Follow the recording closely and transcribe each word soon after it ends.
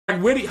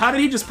how did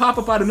he just pop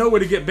up out of nowhere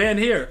to get banned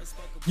here?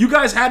 You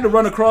guys had to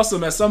run across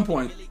him at some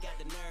point.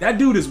 That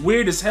dude is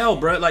weird as hell,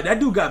 bruh. Like, that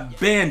dude got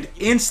banned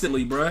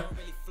instantly, bruh.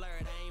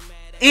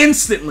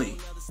 Instantly.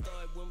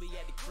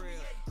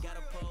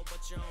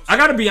 I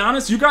gotta be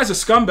honest, you guys are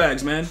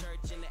scumbags, man.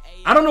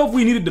 I don't know if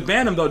we needed to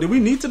ban him, though. Did we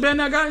need to ban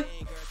that guy?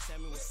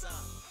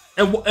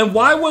 And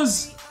why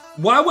was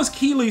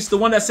Keelys the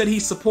one that said he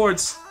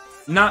supports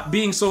not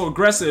being so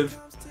aggressive?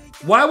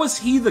 Why was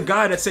he the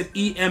guy that said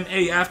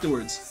EMA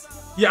afterwards?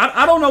 Yeah,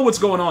 I don't know what's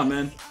going on,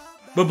 man.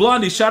 But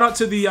Blondie, shout out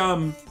to the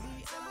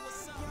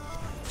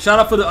shout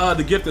out for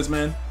the gifters,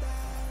 man.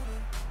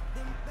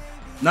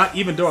 Not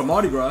even during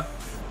Mardi Gras.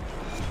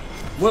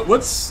 What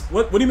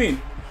do you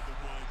mean?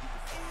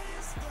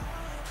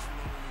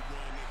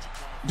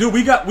 Dude,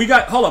 we got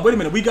hold up, wait a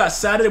minute. We got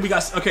Saturday,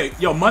 okay,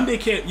 yo, Monday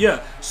can't,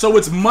 yeah. So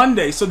it's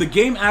Monday. So the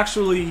game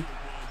actually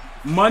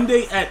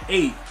Monday at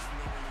 8.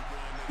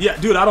 Yeah,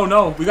 dude, I don't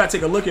know. We gotta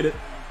take a look at it.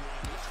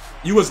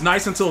 You was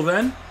nice until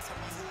then?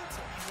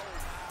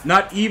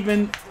 Not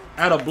even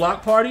at a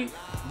block party?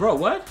 Bro,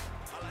 what?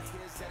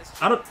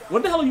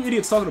 What the hell are you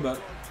idiots talking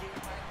about?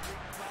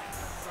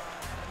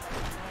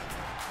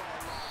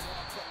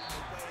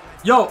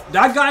 Yo,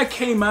 that guy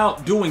came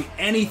out doing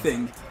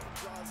anything,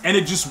 and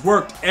it just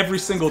worked every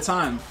single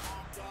time.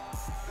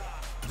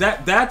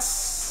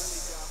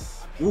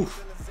 That's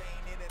oof.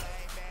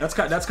 That's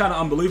kind of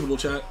unbelievable,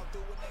 chat.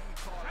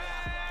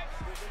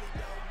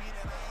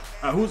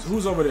 All right,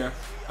 who's over there?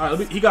 All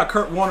right, he got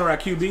Kurt Warner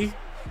at QB.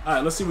 All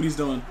right, let's see what he's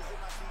doing.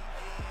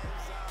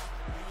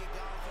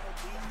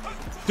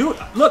 Dude,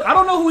 look, I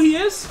don't know who he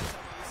is.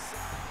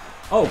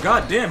 Oh,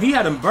 god damn, he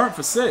had him burnt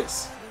for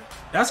 6.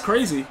 That's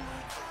crazy.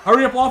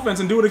 Hurry up offense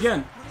and do it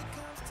again.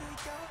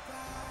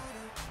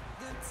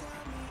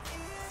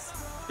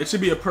 It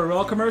should be a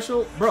Perel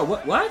commercial? Bro,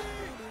 what?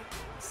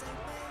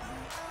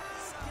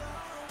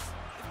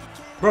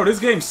 Bro, this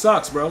game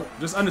sucks, bro.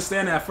 Just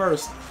understand that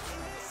first.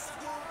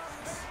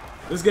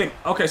 This game,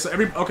 okay, so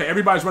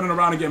everybody's running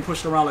around and getting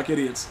pushed around like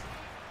idiots.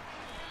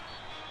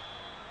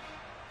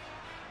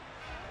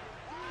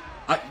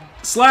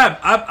 Slab,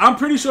 I'm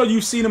pretty sure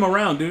you've seen him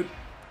around, dude.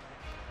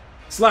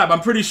 Slab,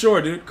 I'm pretty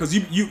sure, dude, because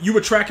you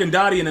were tracking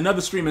Dottie in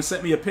another stream and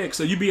sent me a pic,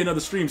 so you be in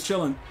other streams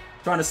chilling,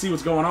 trying to see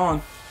what's going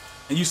on,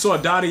 and you saw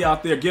Dottie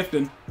out there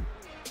gifting.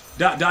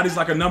 Dottie's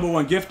like a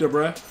 #1 gifter,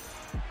 bruh.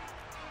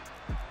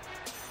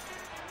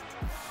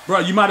 Bro,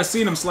 you might have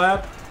seen him,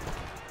 Slab.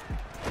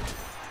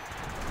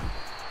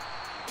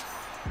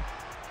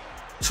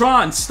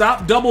 Tron,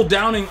 stop double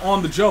downing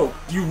on the joke.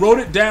 You wrote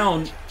it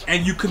down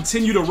and you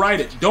continue to write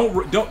it.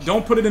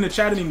 Don't put it in the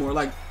chat anymore.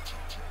 Like,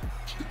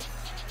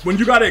 when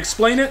you gotta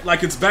explain it,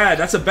 like, it's bad.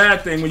 That's a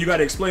bad thing when you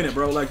gotta explain it,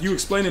 bro. Like, you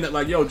explaining it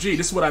like, yo, G,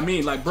 this is what I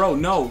mean. Like, bro,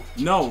 no,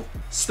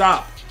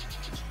 stop.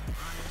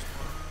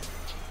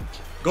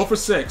 Go for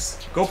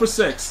 6. Go for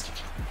 6.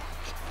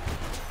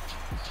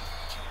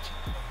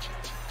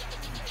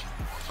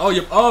 Oh,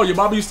 your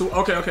Bobby used to.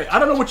 Okay. I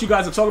don't know what you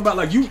guys are talking about.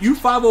 Like, you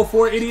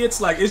 504 idiots.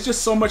 Like, it's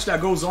just so much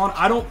that goes on.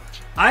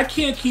 I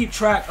can't keep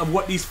track of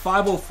what these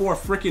 504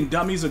 freaking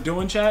dummies are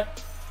doing,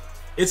 chat.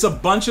 It's a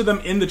bunch of them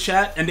in the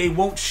chat, and they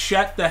won't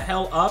shut the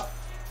hell up.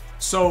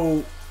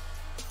 So,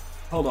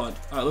 hold on.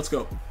 All right, let's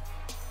go.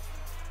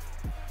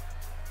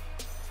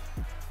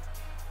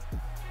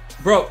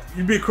 Bro,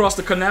 you be across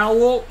the canal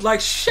wall? Like,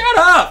 shut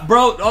up,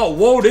 bro. Oh,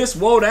 whoa this,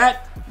 whoa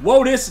that,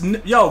 whoa this.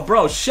 Yo,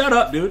 bro, shut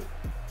up, dude.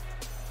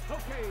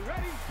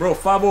 Bro,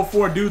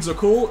 504 dudes are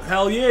cool.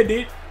 Hell yeah,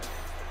 dude.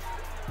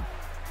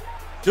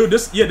 Dude,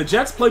 the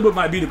Jets playbook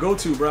might be the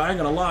go-to, bro. I ain't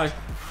gonna lie.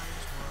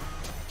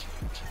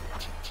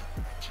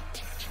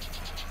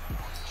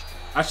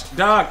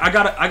 Dog, I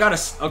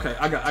gotta. Okay,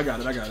 I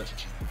got it.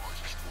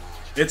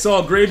 It's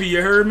all gravy,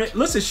 you heard me?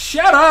 Listen,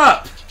 shut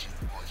up!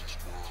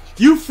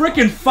 You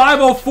freaking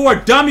 504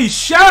 dummies,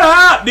 shut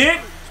up,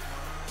 dude!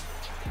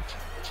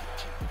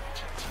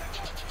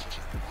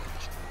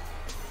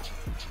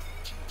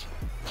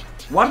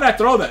 Why did I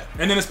throw that?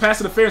 And then it's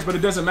pass interference, but it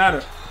doesn't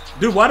matter.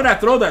 Dude, why did I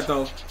throw that,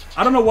 though?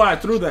 I don't know why I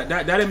threw that.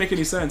 That didn't make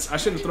any sense. I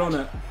shouldn't have thrown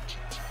that.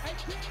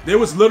 There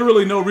was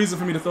literally no reason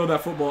for me to throw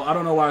that football. I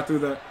don't know why I threw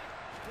that.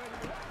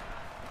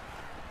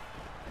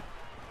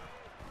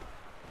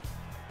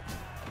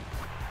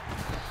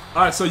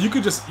 Alright, so you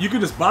could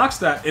just box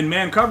that in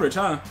man coverage,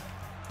 huh?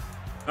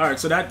 Alright,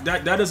 so that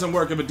doesn't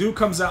work. If a dude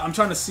comes out, I'm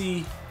trying to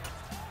see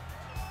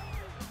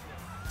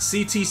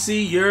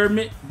CTC, you're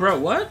bro,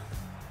 what?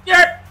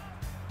 Yeah.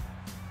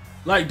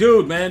 Like,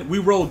 dude, man, we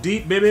roll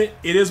deep, baby.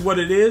 It is what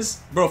it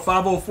is. Bro,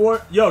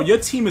 504. Yo, your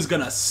team is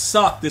gonna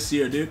suck this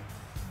year, dude.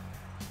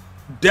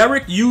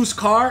 Derek Used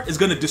Car is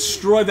gonna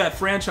destroy that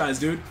franchise,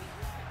 dude.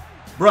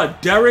 Bro,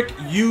 Derek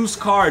Used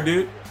Car,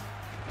 dude.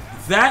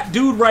 That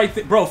dude right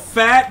there. Bro,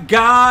 fat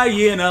guy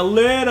in a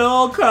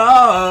little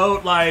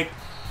coat. Like,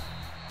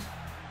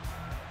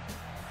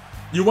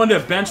 you wonder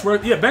if bench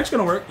work? Yeah, bench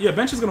gonna work. Yeah,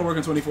 bench is gonna work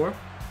in 24.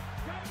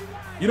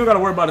 You don't gotta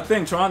worry about a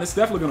thing, Tron. It's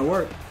definitely gonna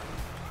work.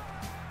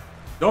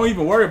 Don't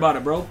even worry about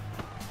it, bro.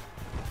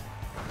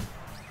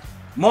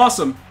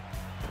 Awesome.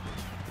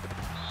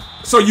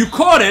 So you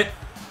caught it,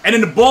 And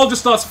then the ball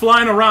just starts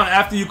flying around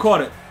after you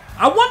caught it.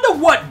 I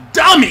wonder what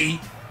dummy.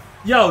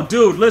 Yo,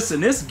 dude, listen,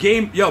 this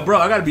game. Yo, bro,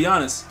 I gotta be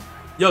honest.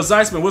 Yo,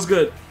 Zeissman, what's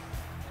good?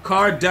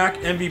 Card Dark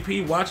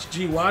MVP. Watch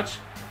G. Watch.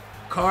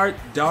 Card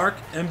Dark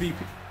MVP.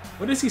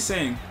 What is he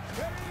saying?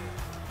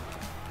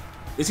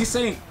 Is he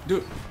saying,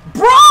 dude?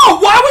 Bro,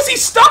 why was he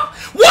stuck?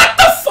 What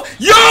the fuck?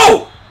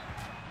 Yo!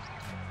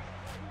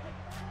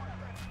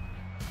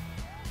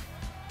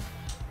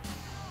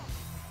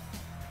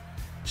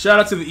 Shout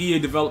out to the EA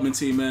development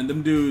team, man.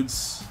 Them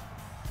dudes.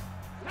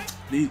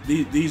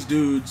 These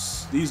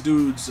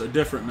dudes are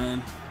different,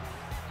 man.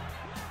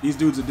 These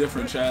dudes are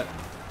different, chat.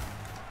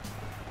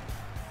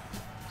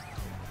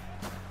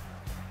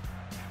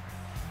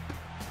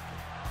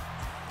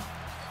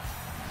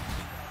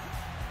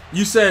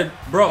 You said,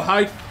 bro,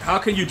 how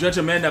can you judge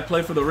a man that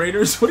played for the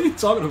Raiders? What are you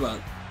talking about?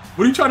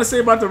 What are you trying to say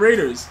about the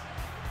Raiders?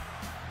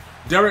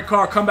 Derek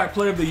Carr, comeback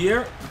player of the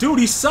year? Dude,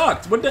 he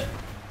sucked. What the...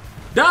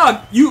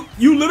 Dog, you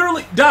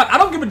literally... Dog, I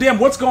don't give a damn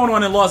what's going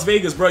on in Las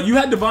Vegas, bro. You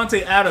had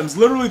Davante Adams,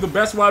 literally the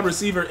best wide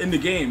receiver in the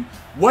game.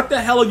 What the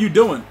hell are you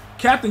doing?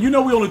 Captain, you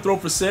know we only throw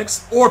for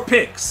 6 or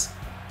picks.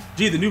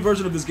 Gee, the new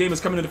version of this game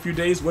is coming in a few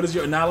days. What is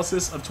your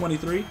analysis of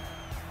 23?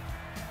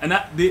 And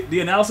that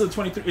the analysis of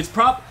 23...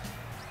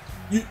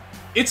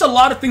 It's a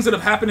lot of things that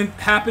have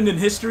happened in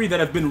history that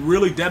have been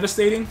really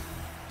devastating.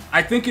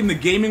 I think in the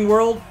gaming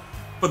world,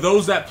 for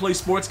those that play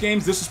sports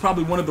games, this is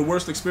probably one of the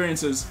worst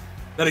experiences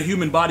that a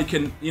human body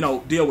can, you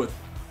know, deal with.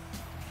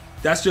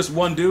 That's just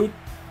one dude.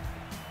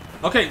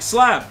 Okay,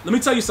 Slab, let me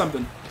tell you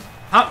something.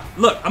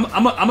 Look,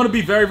 I'm gonna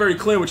be very, very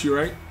clear with you,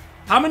 right?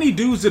 How many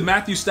dudes did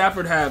Matthew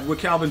Stafford have with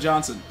Calvin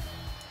Johnson?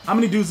 How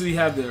many dudes did he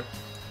have there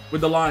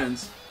with the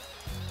Lions?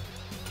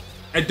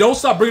 And don't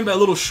stop bringing that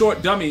little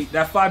short dummy,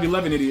 that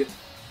 5'11" idiot.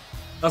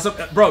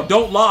 Bro,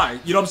 don't lie.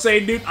 You know what I'm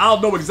saying, dude?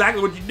 I'll know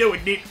exactly what you're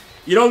doing, dude.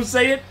 You know what I'm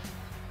saying?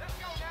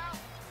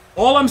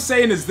 All I'm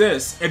saying is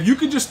this. If you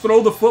can just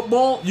throw the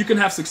football, you can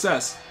have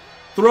success.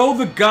 Throw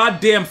the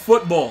goddamn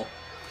football.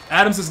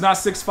 Adams is not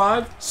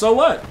 6'5". So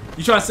what?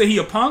 You trying to say he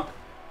a punk?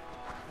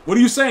 What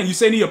are you saying? You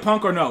saying he a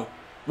punk or no?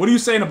 What are you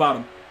saying about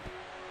him?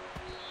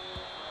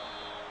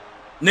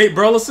 Nate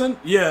Burleson?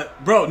 Yeah,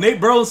 bro, Nate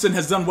Burleson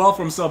has done well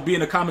for himself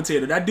being a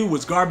commentator. That dude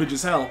was garbage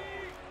as hell.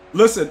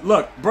 Listen,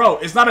 look, bro,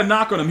 it's not a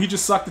knock on him. He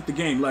just sucked at the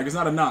game. Like, it's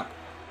not a knock.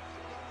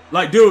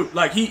 Like, dude,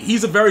 like,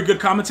 he's a very good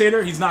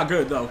commentator. He's not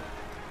good, though.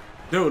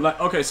 Dude, like,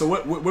 okay, so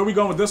where are we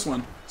going with this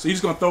one? So he's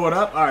just going to throw it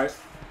up? All right.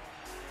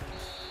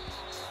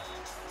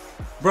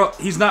 Bro,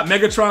 he's not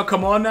Megatron.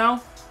 Come on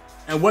now.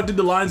 And what did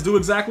the Lions do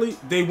exactly?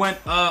 They went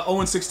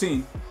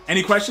 0-16.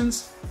 Any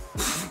questions?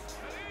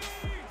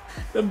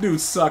 Them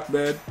dudes suck,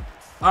 man.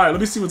 All right, let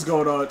me see what's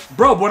going on.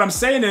 Bro, what I'm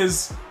saying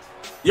is...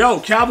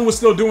 Yo, Calvin was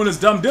still doing his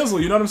dumb dizzle,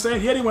 you know what I'm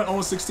saying? Yeah, he went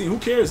 0-16. Who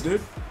cares,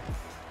 dude?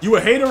 You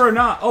a hater or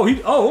not?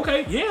 Oh,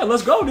 okay. Yeah,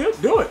 let's go,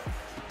 dude. Do it.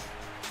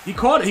 He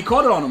caught it. He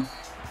caught it on him.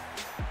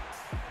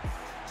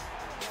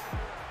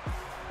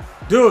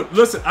 Dude,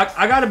 listen,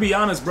 I gotta be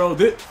honest, bro.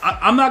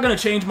 I'm not gonna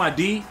change my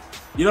D.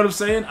 You know what I'm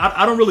saying?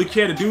 I don't really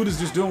care. The dude is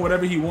just doing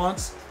whatever he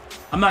wants.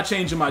 I'm not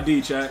changing my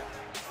D, chat.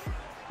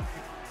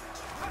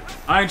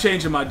 I ain't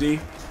changing my D.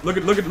 Look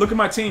at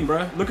my team,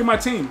 bro. Look at my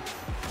team.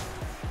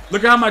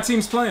 Look at how my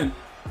team's playing.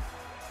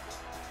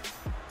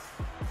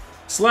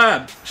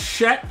 Slab,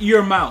 shut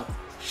your mouth.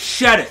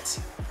 Shut it.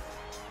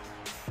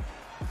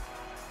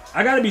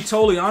 I gotta be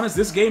totally honest,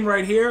 this game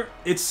right here,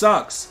 it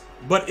sucks.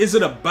 But is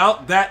it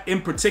about that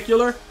in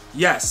particular?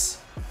 Yes.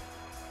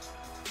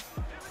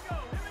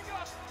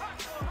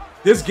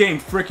 This game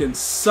freaking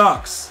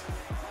sucks.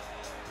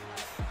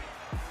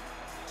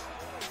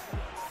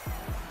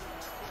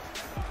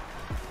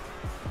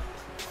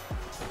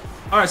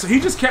 Alright, so he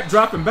just kept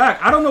dropping back.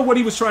 I don't know what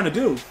he was trying to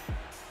do.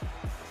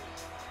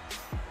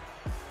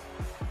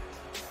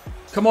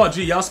 Come on,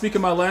 G, y'all speaking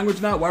my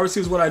language now? Wide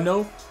receivers what I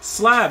know.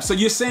 Slab. So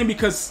you're saying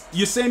because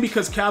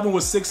Calvin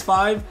was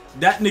 6'5",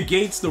 that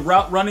negates the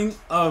route running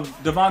of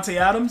Davante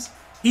Adams?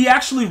 He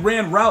actually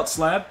ran routes,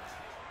 Slab.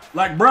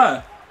 Like,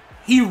 bruh,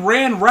 he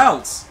ran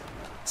routes.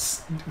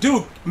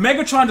 Dude,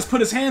 Megatron just put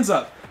his hands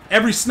up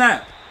every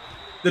snap.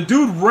 The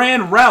dude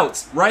ran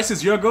routes. Rice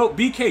is your goat.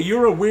 BK,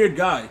 you're a weird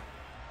guy.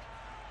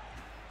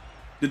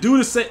 The dude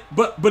is saying,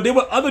 but there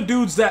were other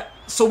dudes that.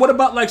 So what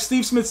about like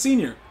Steve Smith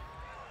Sr.?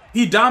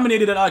 He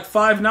dominated at like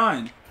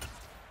 5'9".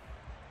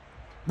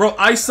 Bro,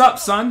 ice up,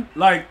 son.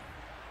 Like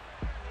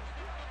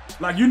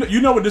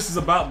you know what this is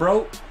about,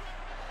 bro.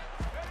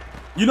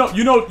 You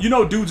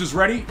know dudes is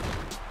ready.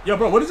 Yo,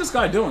 bro, what is this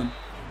guy doing?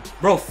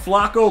 Bro,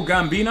 Flacco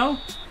Gambino?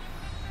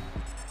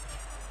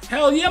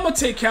 Hell yeah, I'm gonna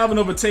take Calvin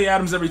over Tay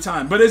Adams every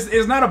time. But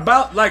it's not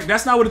about, like,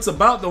 that's not what it's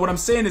about though. What I'm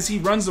saying is he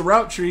runs the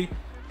route tree.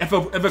 If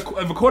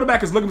a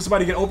quarterback is looking for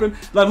somebody to get open,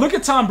 like look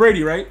at Tom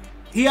Brady, right?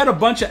 He had a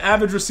bunch of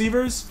average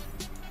receivers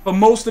for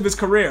most of his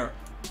career,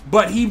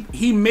 but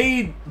he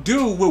made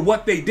do with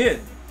what they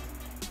did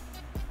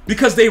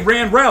because they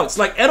ran routes.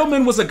 Like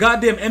Edelman was a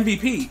goddamn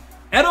MVP.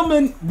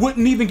 Edelman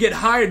wouldn't even get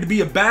hired to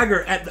be a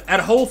bagger at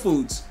Whole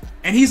Foods,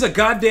 and he's a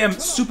goddamn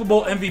Super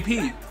Bowl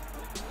MVP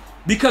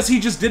because he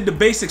just did the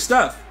basic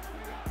stuff.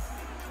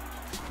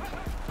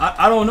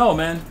 I don't know,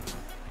 man.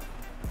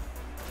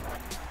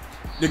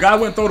 The guy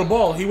went throw the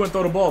ball. He went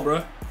throw the ball,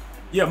 bro.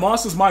 Yeah,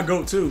 Moss is my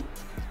GOAT too.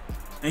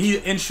 And he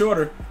in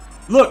shorter.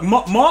 Look,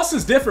 Moss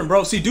is different,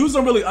 bro. See, dudes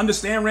don't really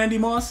understand Randy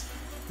Moss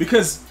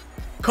because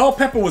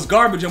Culpepper was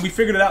garbage and we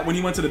figured it out when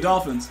he went to the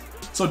Dolphins.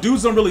 So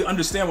dudes don't really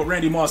understand what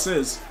Randy Moss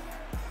is.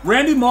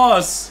 Randy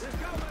Moss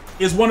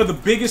is one of the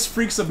biggest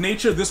freaks of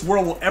nature this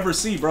world will ever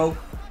see, bro.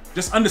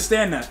 Just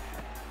understand that.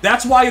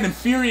 That's why it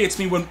infuriates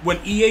me when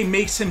EA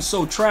makes him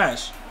so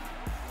trash.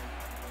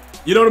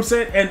 You know what I'm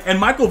saying? And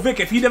Michael Vick,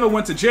 if he never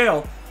went to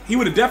jail, he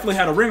would have definitely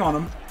had a ring on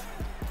him.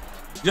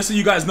 Just so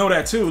you guys know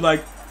that too.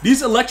 Like,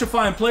 these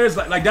electrifying players,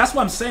 like that's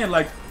what I'm saying.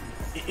 Like,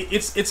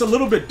 it's a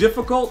little bit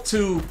difficult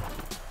to...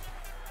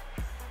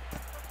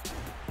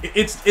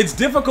 It's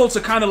difficult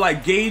to kind of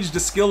like gauge the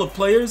skill of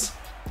players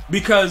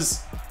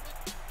because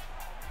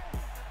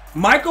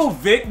Michael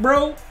Vick,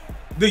 bro,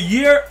 the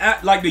year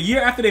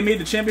after they made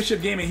the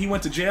championship game and he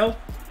went to jail,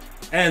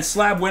 and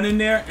Slab went in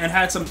there and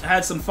had some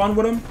fun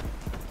with him.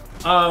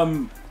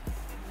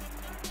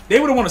 They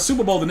would have won a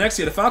Super Bowl the next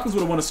year. The Falcons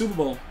would have won a Super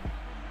Bowl.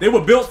 They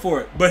were built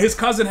for it, but his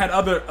cousin had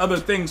other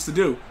things to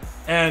do,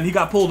 and he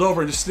got pulled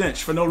over and just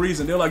snitched for no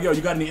reason. They're like, "Yo, you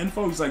got any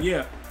info?" He's like,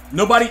 "Yeah."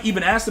 Nobody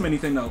even asked him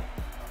anything though.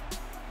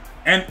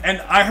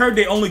 And I heard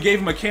they only gave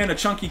him a can of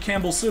Chunky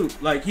Campbell soup.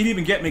 Like, he didn't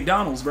even get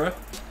McDonald's, bruh.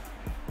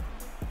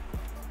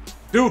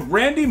 Dude,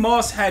 Randy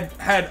Moss had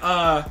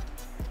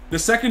the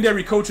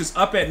secondary coaches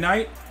up at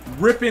night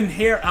ripping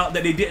hair out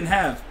that they didn't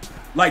have.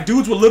 Like,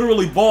 dudes were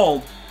literally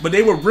bald, but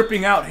they were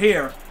ripping out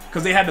hair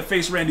because they had to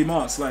face Randy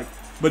Moss. Like,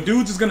 but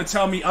dudes is gonna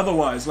tell me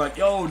otherwise. Like,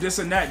 yo, this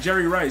and that,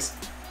 Jerry Rice.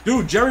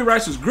 Dude, Jerry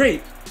Rice was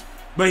great.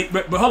 But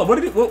hold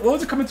on, what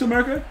was it coming to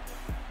America?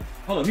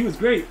 Hold on, he was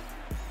great.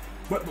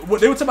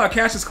 What they were talking about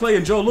Cassius Clay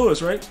and Joe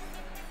Louis, right?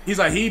 He's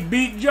like, he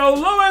beat Joe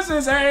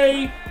Louis's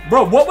A.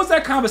 Bro, what was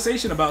that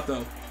conversation about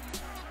though?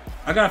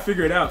 I gotta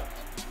figure it out.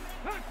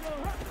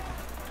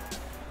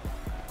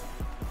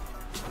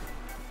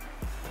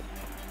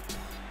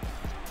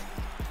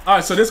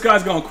 Alright, so this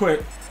guy's gonna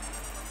quit.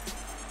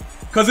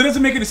 Cause it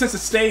doesn't make any sense to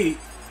stay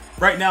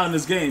right now in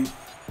this game.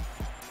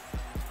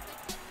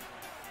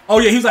 Oh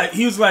yeah, he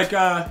was like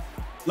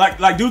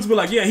dudes be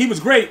like, yeah, he was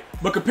great,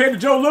 but compared to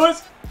Joe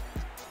Louis,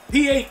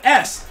 he ain't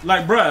S.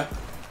 Like, bruh.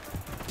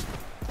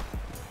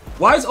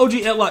 Why is OG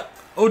Ella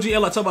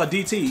talking about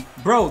DT?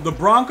 Bro, the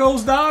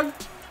Broncos, dog.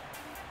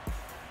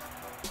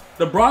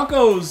 The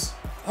Broncos.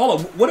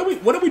 Hold on. What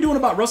are we doing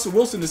about Russell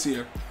Wilson this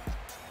year?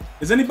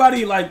 Is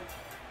anybody high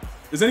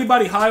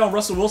on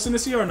Russell Wilson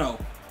this year or no?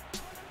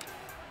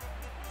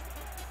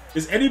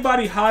 Is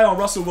anybody high on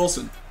Russell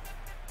Wilson?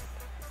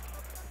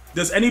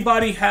 Does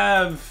anybody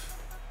have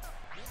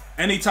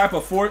any type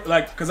of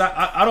cause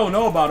I don't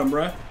know about him,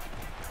 bruh.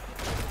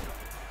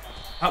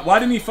 Why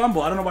didn't he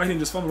fumble? I don't know why he didn't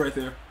just fumble right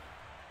there.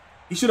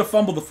 He should have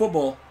fumbled the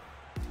football.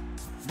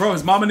 Bro,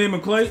 his mama named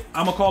him Clay.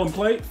 I'm gonna call him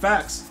Clay.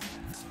 Facts.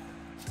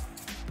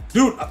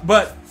 Dude,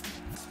 but...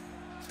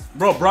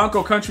 Bro,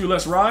 Bronco country,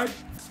 let's ride.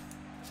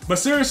 But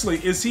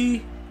seriously, is he...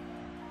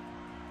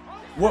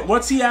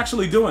 What's he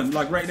actually doing,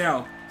 like, right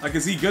now? Like,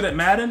 is he good at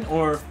Madden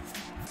or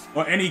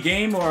any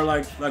game? Or,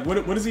 like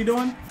what is he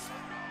doing?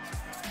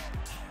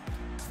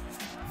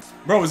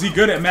 Bro, is he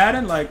good at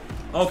Madden? Like...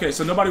 Okay,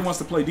 so nobody wants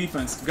to play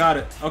defense. Got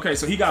it. Okay,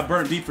 so he got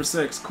burnt deep for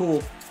 6.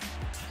 Cool.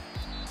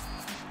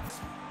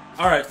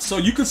 Alright, so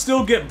you can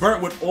still get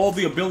burnt with all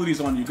the abilities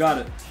on you. Got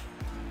it.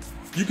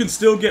 You can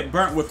still get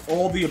burnt with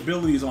all the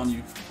abilities on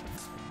you.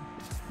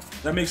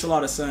 That makes a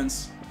lot of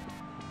sense.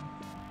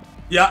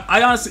 Yeah,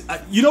 I honestly...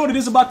 you know what it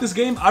is about this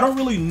game? I don't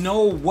really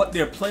know what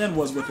their plan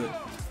was with it.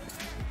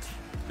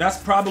 That's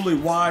probably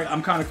why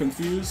I'm kind of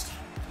confused.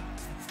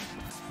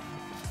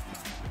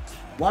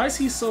 Why is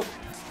he so...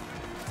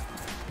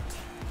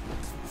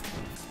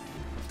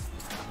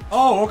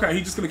 Oh, okay.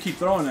 He's just going to keep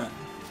throwing that.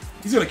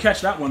 He's going to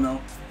catch that one,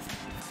 though.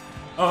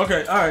 Oh,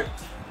 okay. All right.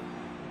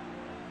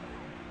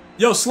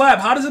 Yo, Slab,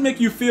 how does it make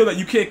you feel that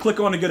you can't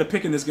click on and get a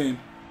pick in this game?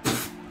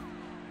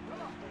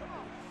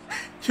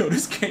 Yo,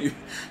 this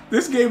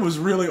game was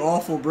really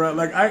awful, bro.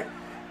 Like,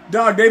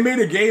 dog, they made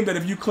a game that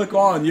if you click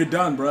on, you're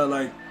done, bro.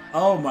 Like,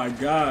 oh my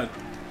God.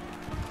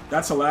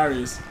 That's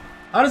hilarious.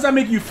 How does that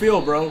make you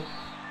feel, bro?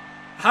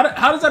 How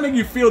does that make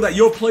you feel that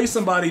you'll play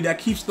somebody that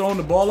keeps throwing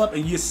the ball up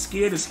and you're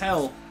scared as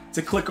hell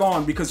to click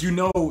on because you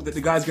know that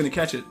the guy's gonna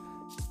catch it?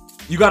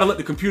 You gotta let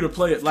the computer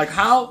play it. Like,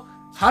 how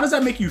does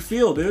that make you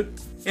feel, dude?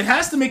 It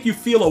has to make you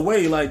feel a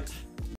way, like